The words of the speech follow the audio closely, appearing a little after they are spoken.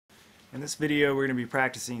In this video, we're going to be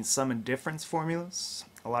practicing sum and difference formulas.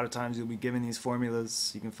 A lot of times you'll be given these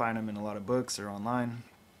formulas. You can find them in a lot of books or online.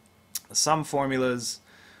 The sum formulas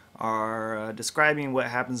are describing what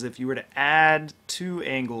happens if you were to add two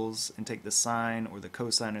angles and take the sine or the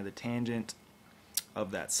cosine or the tangent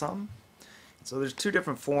of that sum. So there's two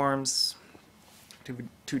different forms,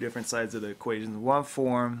 two different sides of the equation. One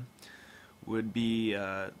form would be,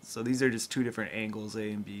 so these are just two different angles, A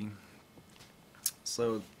and B.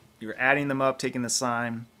 So you're adding them up, taking the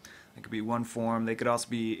sine. That could be one form. They could also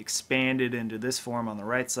be expanded into this form on the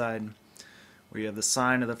right side, where you have the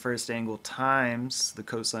sine of the first angle times the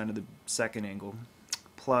cosine of the second angle,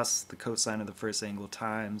 plus the cosine of the first angle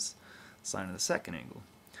times the sine of the second angle.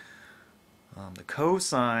 The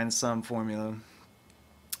cosine sum formula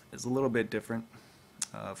is a little bit different.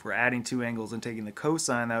 If we're adding two angles and taking the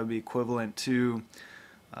cosine, that would be equivalent to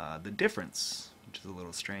the difference, which is a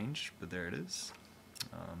little strange, but there it is.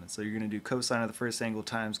 And so you're going to do cosine of the first angle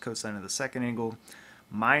times cosine of the second angle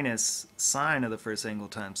minus sine of the first angle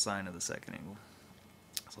times sine of the second angle.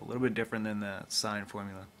 So a little bit different than the sine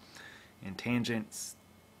formula. And tangent's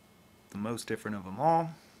the most different of them all.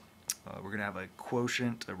 We're going to have a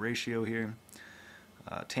quotient, a ratio here.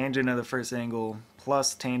 Tangent of the first angle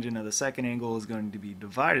plus tangent of the second angle is going to be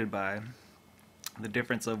divided by the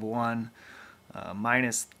difference of 1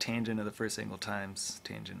 minus tangent of the first angle times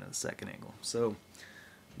tangent of the second angle. So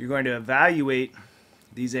you're going to evaluate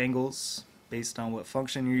these angles based on what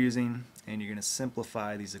function you're using, and you're going to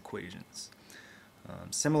simplify these equations.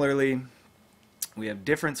 Similarly, we have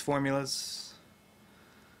difference formulas,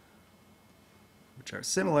 which are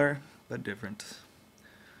similar but different.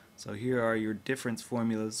 So here are your difference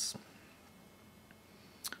formulas.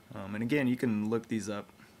 And again, you can look these up,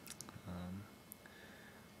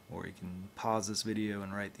 or you can pause this video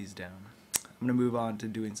and write these down. I'm going to move on to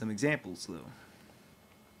doing some examples though.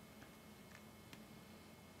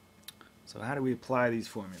 So how do we apply these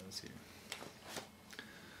formulas here?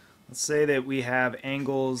 Let's say that we have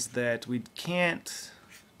angles that we can't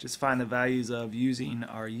just find the values of using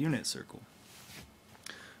our unit circle.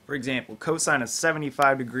 For example, cosine of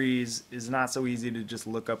 75 degrees is not so easy to just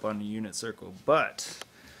look up on the unit circle, but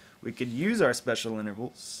we could use our special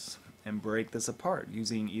intervals and break this apart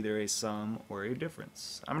using either a sum or a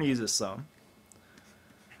difference. I'm going to use a sum.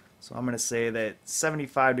 So I'm going to say that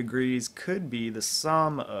 75 degrees could be the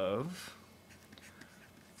sum of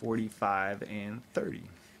 45 and 30.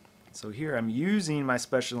 So here I'm using my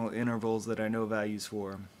special intervals that I know values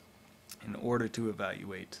for in order to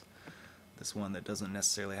evaluate this one that doesn't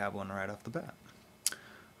necessarily have one right off the bat.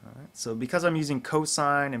 Alright, so because I'm using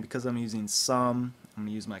cosine and because I'm using sum, I'm going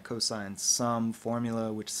to use my cosine sum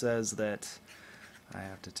formula, which says that I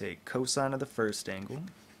have to take cosine of the first angle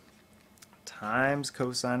times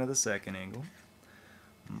cosine of the second angle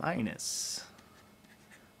minus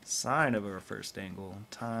sine of our first angle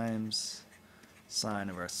times sine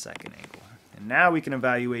of our second angle. And now we can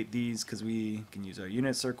evaluate these because we can use our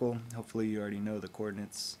unit circle. Hopefully you already know the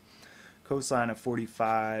coordinates. Cosine of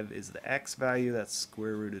 45 is the x value, that's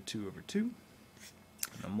square root of 2 over 2. I'm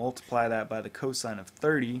going to multiply that by the cosine of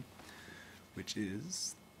 30, which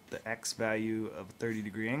is the x value of a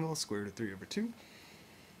 30-degree angle, square root of 3 over 2.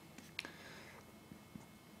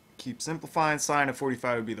 Keep simplifying. Sine of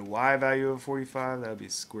 45 would be the y value of 45. That would be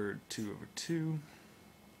square root of 2 over 2.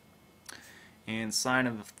 And sine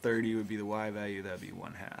of 30 would be the y value. That would be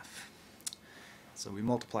 1/2. So we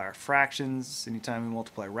multiply our fractions. Anytime we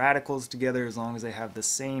multiply radicals together, as long as they have the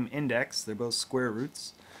same index, they're both square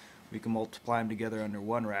roots, we can multiply them together under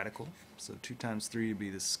one radical. So 2 times 3 would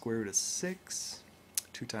be the square root of 6.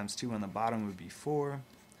 2 times 2 on the bottom would be 4.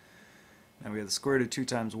 Now we have the square root of 2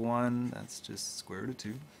 times 1, that's just square root of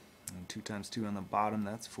 2. And 2 times 2 on the bottom,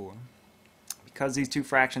 that's 4. Because these two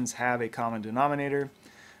fractions have a common denominator,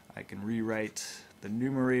 I can rewrite the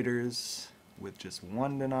numerators with just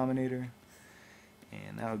one denominator,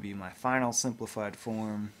 and that would be my final simplified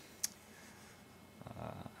form,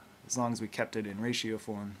 as long as we kept it in ratio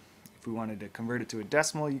form. If we wanted to convert it to a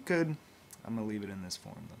decimal, you could. I'm going to leave it in this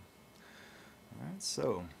form though. Alright,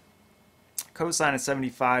 so cosine of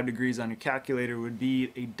 75 degrees on your calculator would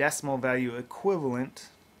be a decimal value equivalent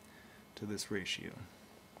to this ratio.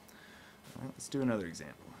 Alright, let's do another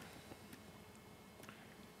example.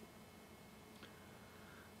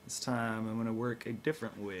 This time I'm going to work a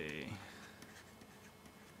different way.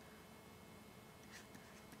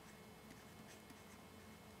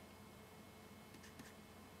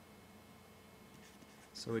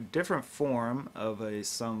 So a different form of a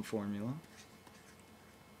sum formula.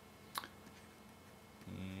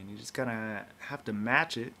 And you just kind of have to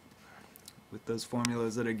match it with those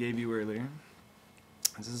formulas that I gave you earlier.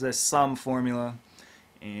 This is a sum formula,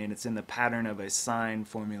 and it's in the pattern of a sine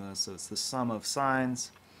formula, so it's the sum of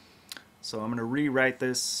sines. So I'm going to rewrite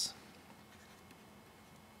this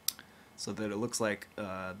so that it looks like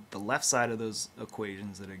the left side of those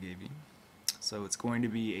equations that I gave you. So it's going to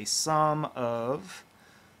be a sum of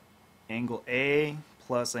angle A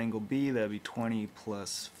plus angle B, that would be 20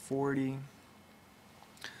 plus 40.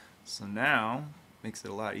 So now, makes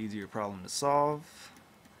it a lot easier problem to solve.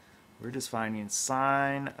 We're just finding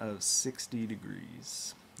sine of 60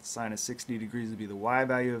 degrees. The sine of 60 degrees would be the y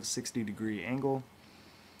value of a 60-degree angle.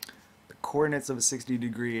 The coordinates of a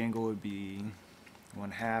 60-degree angle would be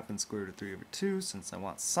 1/2 and square root of 3 over 2. Since I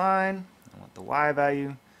want sine, I want the y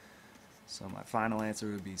value. So my final answer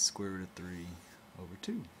would be square root of 3 over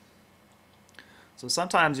 2. So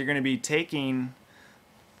sometimes you're going to be taking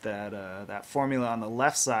that formula on the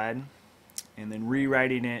left side and then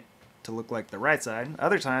rewriting it to look like the right side.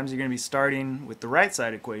 Other times you're going to be starting with the right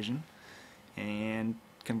side equation and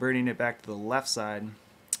converting it back to the left side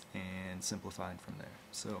and simplifying from there.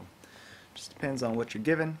 So it just depends on what you're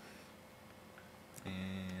given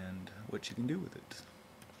and what you can do with it.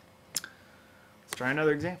 Let's try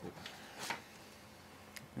another example.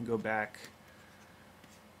 And go back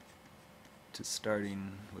to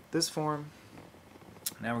starting with this form.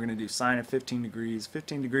 Now we're going to do sine of 15 degrees.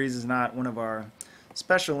 15 degrees is not one of our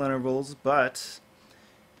special intervals, but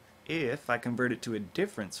if I convert it to a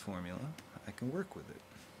difference formula, I can work with it.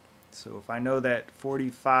 So if I know that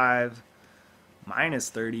 45 minus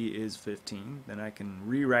 30 is 15, then I can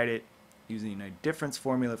rewrite it using a difference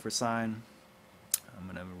formula for sine. I'm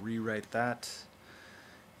going to rewrite that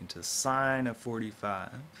into sine of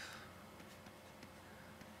 45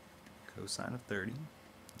 cosine of 30.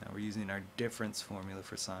 Now we're using our difference formula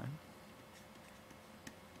for sine.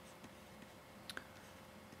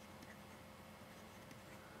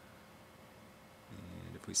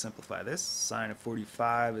 And if we simplify this, sine of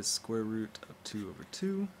 45 is square root of 2 over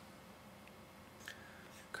 2.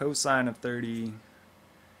 Cosine of 30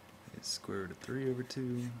 is square root of 3 over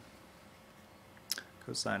 2.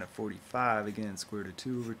 Cosine of 45, again, square root of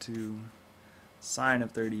 2 over 2. Sine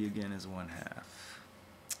of 30, again, is 1/2.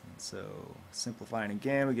 And so, simplifying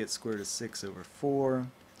again, we get square root of 6 over 4,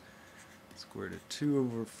 square root of 2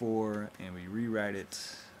 over 4, and we rewrite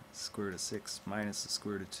it square root of 6 minus the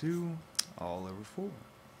square root of 2, all over 4.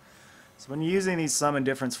 So when you're using these sum and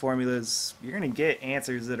difference formulas, you're going to get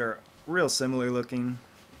answers that are real similar looking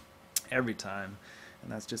every time,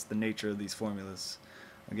 and that's just the nature of these formulas.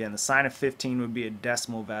 Again, the sine of 15 would be a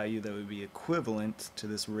decimal value that would be equivalent to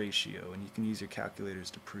this ratio, and you can use your calculators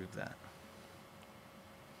to prove that.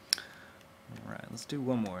 Alright, let's do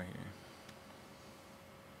one more here.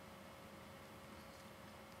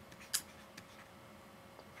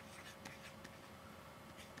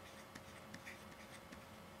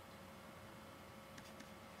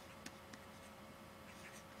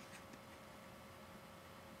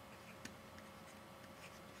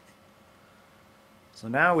 So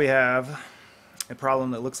now we have a problem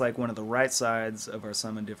that looks like one of the right sides of our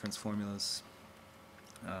sum and difference formulas.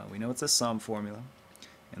 We know it's a sum formula,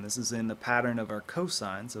 and this is in the pattern of our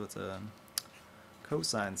cosine, so it's a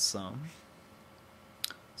cosine sum.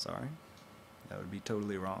 Sorry, that would be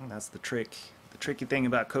totally wrong. That's the trick. The tricky thing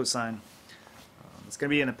about cosine. It's going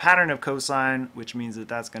to be in the pattern of cosine, which means that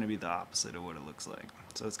that's going to be the opposite of what it looks like.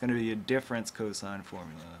 So it's going to be a difference cosine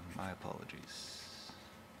formula. My apologies.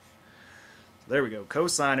 There we go.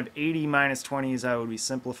 Cosine of 80 minus 20 is how it would be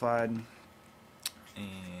simplified.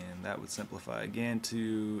 And that would simplify again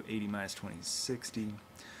to 80 minus 20 is 60.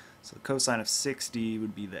 So the cosine of 60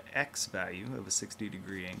 would be the x value of a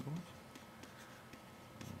 60-degree angle.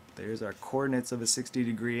 There's our coordinates of a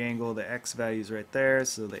 60-degree angle. The x value is right there,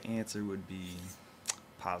 so the answer would be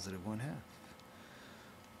positive 1/2.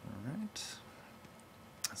 Alright.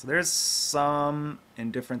 So there's sum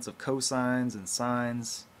and difference of cosines and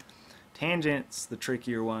sines. Tangent's the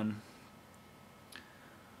trickier one,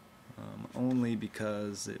 only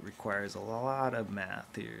because it requires a lot of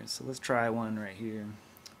math here. So let's try one right here,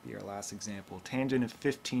 be our last example. Tangent of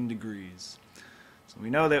 15 degrees. So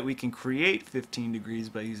we know that we can create 15 degrees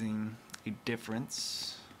by using a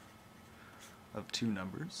difference of two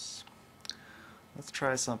numbers. Let's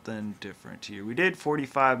try something different here. We did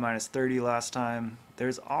 45 minus 30 last time.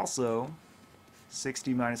 There's also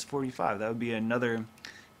 60 minus 45. That would be another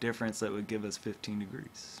difference that would give us 15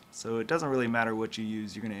 degrees. So it doesn't really matter what you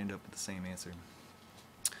use, you're going to end up with the same answer.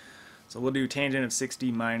 So we'll do tangent of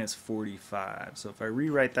 60 minus 45. So if I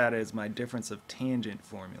rewrite that as my difference of tangent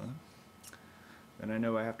formula, then I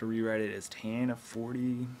know I have to rewrite it as tan of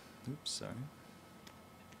 40, oops, sorry.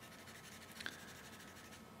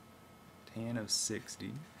 tan of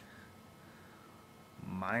 60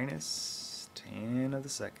 minus tan of the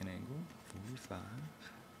second angle, 45,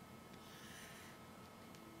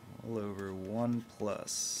 all over 1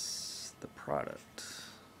 plus the product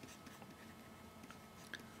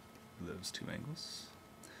of those two angles.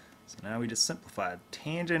 So now we just simplified.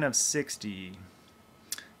 Tangent of 60.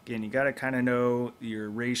 Again, you got to kind of know your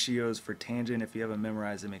ratios for tangent. If you haven't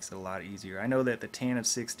memorized, it makes it a lot easier. I know that the tan of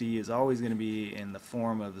 60 is always going to be in the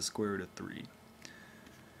form of the square root of 3.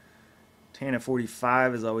 Tan of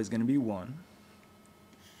 45 is always going to be 1.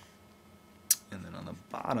 And then on the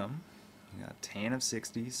bottom, we got tan of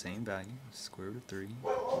 60, same value, square root of 3.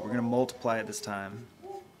 We're going to multiply it this time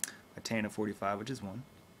by tan of 45, which is 1.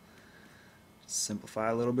 Simplify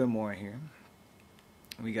a little bit more here.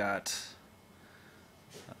 We got,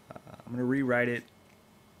 I'm going to rewrite it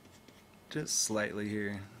just slightly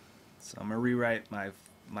here. So I'm going to rewrite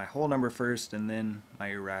my whole number first and then my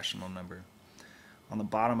irrational number. On the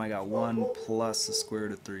bottom I got 1 plus the square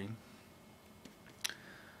root of 3.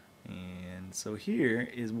 And so here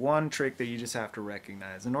is one trick that you just have to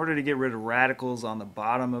recognize. In order to get rid of radicals on the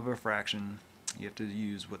bottom of a fraction, you have to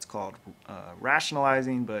use what's called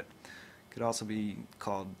rationalizing, but it could also be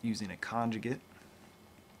called using a conjugate.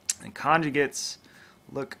 And conjugates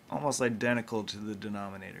look almost identical to the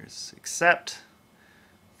denominators, except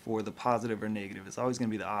for the positive or negative. It's always going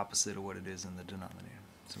to be the opposite of what it is in the denominator.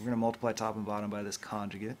 So we're going to multiply top and bottom by this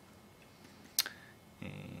conjugate,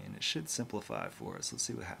 and it should simplify for us. Let's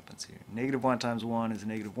see what happens here. Negative 1 times 1 is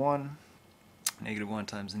negative 1. Negative 1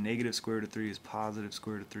 times the negative square root of 3 is positive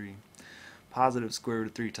square root of 3. Positive square root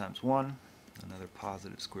of 3 times 1, another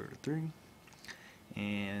positive square root of 3.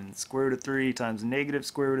 And square root of 3 times negative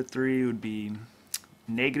square root of 3 would be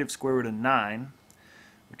negative square root of 9,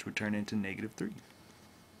 which would turn into negative 3.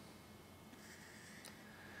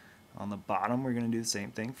 On the bottom, we're going to do the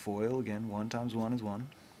same thing. FOIL again. 1 times 1 is 1.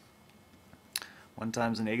 1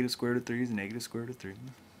 times the negative square root of 3 is negative square root of 3.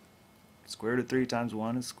 Square root of 3 times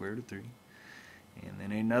 1 is square root of 3. And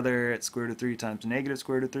then another at square root of 3 times negative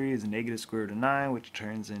square root of 3 is negative square root of 9, which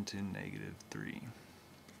turns into negative 3.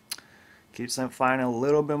 Keep simplifying a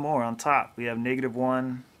little bit more. On top, we have negative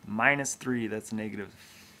 1 minus 3, that's negative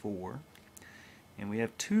 4. And we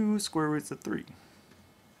have 2 square roots of 3.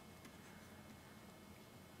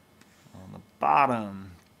 On the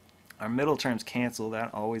bottom, our middle terms cancel.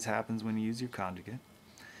 That always happens when you use your conjugate.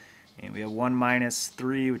 And we have 1 minus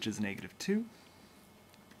 3, which is negative 2.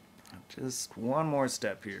 Just one more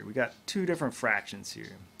step here. We got two different fractions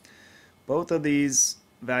here. Both of these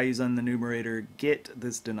values on the numerator get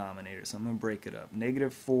this denominator, so I'm going to break it up.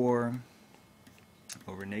 Negative 4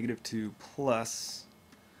 over negative 2 plus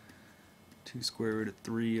 2 square root of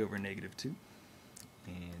 3 over negative 2.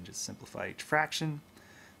 And just simplify each fraction.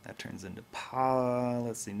 That turns into,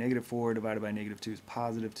 let's see, negative 4 divided by negative 2 is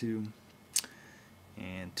positive 2.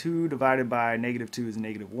 And 2 divided by negative 2 is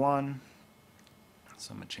negative 1.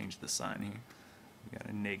 So I'm going to change the sign here. We got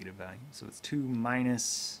a negative value. So it's 2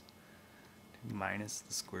 minus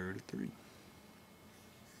the square root of 3.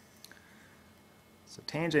 So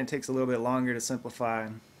tangent takes a little bit longer to simplify,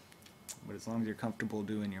 but as long as you're comfortable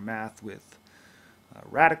doing your math with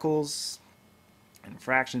radicals and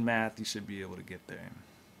fraction math, you should be able to get there.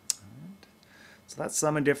 Alright. So that's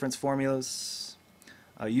sum and difference formulas.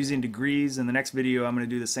 Using degrees, in the next video I'm going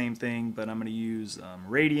to do the same thing, but I'm going to use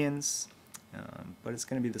radians, but it's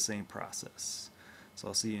going to be the same process. So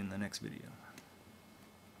I'll see you in the next video.